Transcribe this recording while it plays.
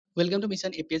Welcome to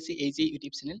Mission APSC AG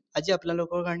YouTube channel. আজি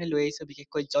আপোনালোকৰ কাৰণে লৈ আহিছো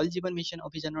বিশেষকৈ জল জীৱন মিছন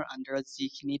অভিযানৰ আন্ডাৰত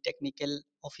যিখিনি টেকনিক্যাল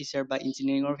অফিচাৰ বা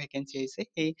ইঞ্জিনিয়াৰিঙৰ ভেকেন্সি আহিছে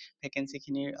সেই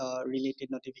ভেকেন্সিখিনিৰ ৰিলেটেড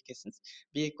নটিফিকেশনস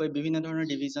বিশেষকৈ বিভিন্ন ধৰণৰ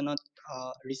ডিভিজনত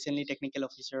recently technical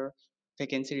officer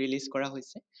vacancy release কৰা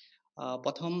হৈছে।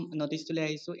 প্ৰথম নটিছটোলৈ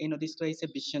আহিছো। এই নটিছটো আহিছে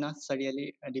বিশ্বনাথ চাৰিআলি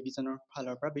ডিভিজনৰ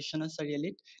ফালৰ পৰা। বিশ্বনাথ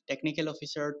চাৰিআলিত টেকনিক্যাল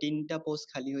অফিচাৰৰ 3টা পোষ্ট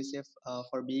খালী হৈছে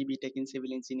for BE BTech in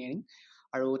civil engineering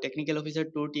আৰু টেকনিক্যাল অফিচাৰ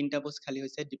 2ৰ 3টা পোষ্ট খালী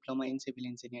হৈছে ডিপ্লোমা ইন সিভিল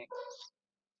ইঞ্জিনিয়াৰিং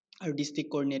আৰু ডিস্ট্ৰিক্ট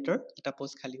কোঅৰ্ডিনেটৰ এটা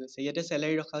পোষ্ট খালী হৈছে। ইয়াতে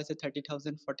স্যালাৰি ৰখা হৈছে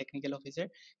 30,000 for technical officer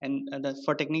and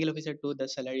for technical officer 2 the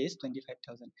স্যালাৰি is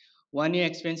 25,000। 1 year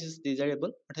experience is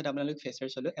desirable, অৰ্থাৎ আপোনালোক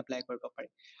ফ্ৰেছাৰ্ছ হ'লেও এপ্লাই কৰিব পাৰে।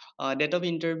 ডেট অফ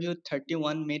ইণ্টাৰভিউ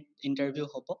 31 মে'ত ইণ্টাৰভিউ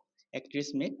হ'ব, 31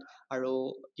 মে'ত, আৰু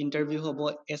ইণ্টাৰভিউ হ'ব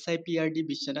SIPRD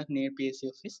বিশ্বনাথ নিয়াৰ PSC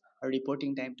অফিচ আৰু ৰিপৰ্টিং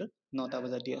টাইমটো 9টা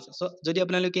বজাত দিয়া আছে। চ' যদি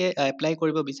আপোনালোকে এপ্লাই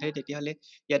কৰিব বিচাৰে তেতিয়াহ'লে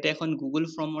ইয়াতে এখন গুগল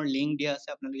ফৰ্মৰ লিংক দিয়া আছে।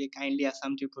 আপোনালোকে কাইণ্ডলি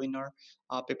আছাম ট্ৰিবিউনৰ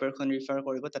পেপাৰখন ৰিফাৰ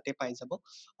কৰিব, তাতে পাই যাব।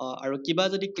 আৰু কিবা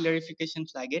যদি ক্লেৰিফিকেশ্যন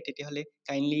লাগে তেতিয়াহ'লে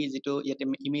কাইণ্ডলি যিটো ইয়াতে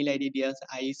ইমেইল ID দিয়া আছে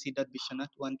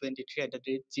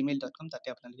iec.biswanath123@gmail.com, তাতে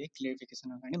আপোনালোকে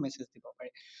ক্লেৰিফিকেশ্যনৰ কাৰণে মেছেজ দিব পাৰে।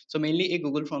 চ' মেইনলি এই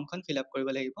গুগল ফৰ্মখন ফিল আপ কৰিব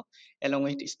লাগিব along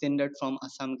with standard from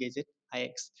Assam gadget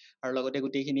IX আৰু লগতে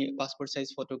গোটেইখিনি passport size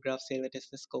photograph, self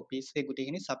attested copies সেই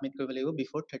গোটেইখিনি সাবমিট কৰিব লাগিব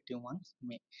বিফোৰ 31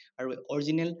 মে আৰু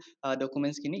অৰিজিনেল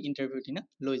ডকুমেণ্টছখিনি ইণ্টাৰভিউৰ দিনা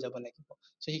লৈ যাব লাগিব।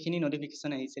 চ' সেইখিনি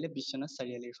নটিফিকেশ্যন আহিছিলে বিশ্বনাথ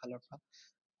চাৰিআলিৰ ফালৰ পৰা।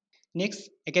 নেক্সট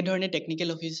একেধৰণে টেকনিক্যাল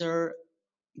অফিচাৰ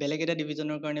বেলেগ এটা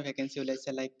ডিভিজনৰ কাৰণে ভেকেন্সি ওলাইছে,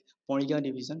 like Morigaon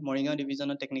division. Morigaon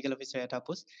ডিভিজনত technical officer এটা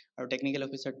পোষ্ট আৰু টেকনিক্যাল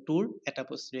অফিচাৰ 2ৰ এটা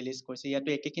পোষ্ট ৰিলিজ কৰিছে। ইয়াতো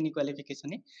একেখিনি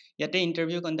কোৱালিফিকেশ্যনে। ইয়াতে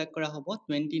ইণ্টাৰভিউ কণ্ডাক্ট কৰা হ'ব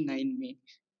 29 মে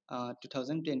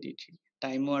 2023।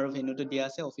 টাইমো আৰু ভেন্যুটো দিয়া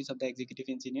আছে office of the executive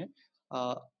engineer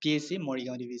PSC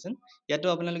Morigaon division. ইয়াতো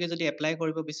আপোনালোকে যদি এপ্লাই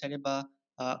কৰিব বিচাৰে বা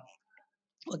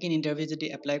ইণ্টাৰভিউ যদি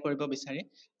এপ্লাই কৰিব বিচাৰে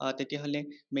তেতিয়াহ'লে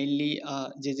মেইনলি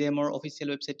JJMৰ অফিচিয়েল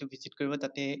ৱেবছাইটটো ভিজিট কৰিব,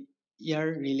 তাতে ইয়াৰ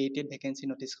ৰিলেটেড ভেকেন্সি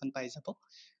নটিছখন পাই যাব।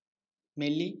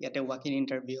 মেইনলি ইয়াতে ৱাক ইন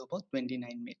ইণ্টাৰভিউ হ'ব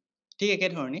 29 মে। ঠিক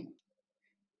একেধৰণে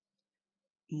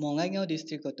বঙাইগাঁও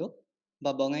ডিষ্ট্ৰিক্টতো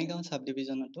বা Bongaigaon sub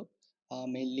ডিভিজনতো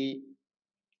mainly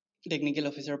technical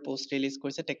officer post release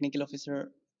কৰিছে। টেকনিক্যাল অফিচাৰ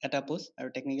এটা পোষ্ট আৰু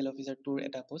টেকনিক্যাল অফিচাৰ 2ৰ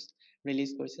এটা পোষ্ট ৰিলিজ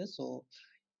কৰিছে। চ'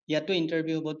 ইয়াতো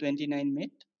ইণ্টাৰভিউ হ'ব 29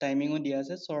 মে'ত, টাইমিঙো দিয়া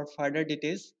আছে। চ' ফাৰ্ডাৰ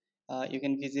ডিটেইলছ ইউ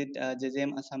কেন ভিজিট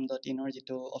jjmassam.in ৰ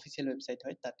যিটো অফিচিয়েল ৱেবছাইট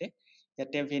হয় তাতে।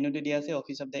 ইয়াতে ভেন্যুটো দিয়া আছে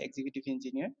office of the executive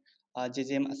engineer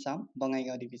JJM Assam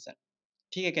Bongaigaon division.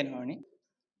 ঠিক একেধৰণে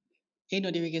এই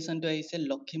নটিফিকেশ্যনটো আহিছে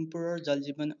লখিমপুৰৰ জল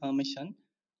জীৱন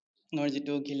মিছনৰ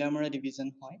যিটো ঘিলামৰা ডিভিজন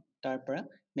হয় তাৰ পৰা।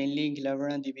 Mainly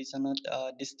Ghilamara ডিভিজনত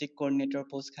district coordinator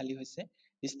post খালী হৈছে।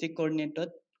 ডিষ্ট্ৰিক্ট কোঅৰ্ডিনেটৰত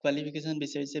কোৱালিফিকেশ্যন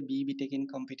বিচাৰিছে BE BTech in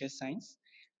computer science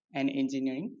and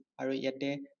engineering আৰু ইয়াতে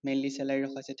মেইনলি চেলাৰি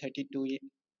ৰখা হৈছে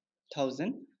 32,000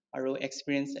 আৰু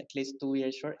এক্সপিৰিয়েঞ্চ এটলিষ্ট 2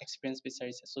 yearsৰ এক্সপিৰিয়েঞ্চ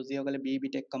বিচাৰিছে। চ' যিসকলে BE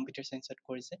BTech কম্পিউটাৰ চায়েন্সত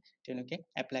কৰিছে তেওঁলোকে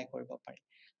এপ্লাই কৰিব পাৰে।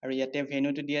 আৰু ইয়াতে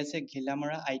ভেন্যুটো দিয়া আছে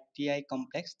Ghilamara ITI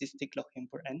complex district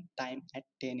Lakhimpur and time at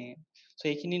 10 AM। চ'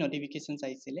 এইখিনি নটিফিকেশ্যনছ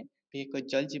আহিছিলে বিশেষকৈ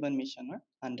জল জীৱন মিছনৰ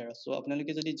আণ্ডাৰত। চ'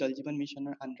 আপোনালোকে যদি জল জীৱন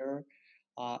মিছনৰ আণ্ডাৰৰ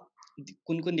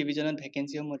কোন কোন ডিভিজনত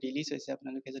ভেকেন্সিসমূহ ৰিলিজ হৈছে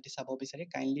আপোনালোকে যদি চাব বিচাৰে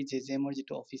কাইণ্ডলি JJMৰ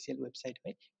যিটো অফিচিয়েল ৱেবছাইট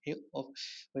হয় সেই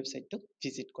ৱেবছাইটটো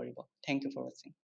ভিজিট কৰিব। থেংক ইউ ফৰ ৱাচিং।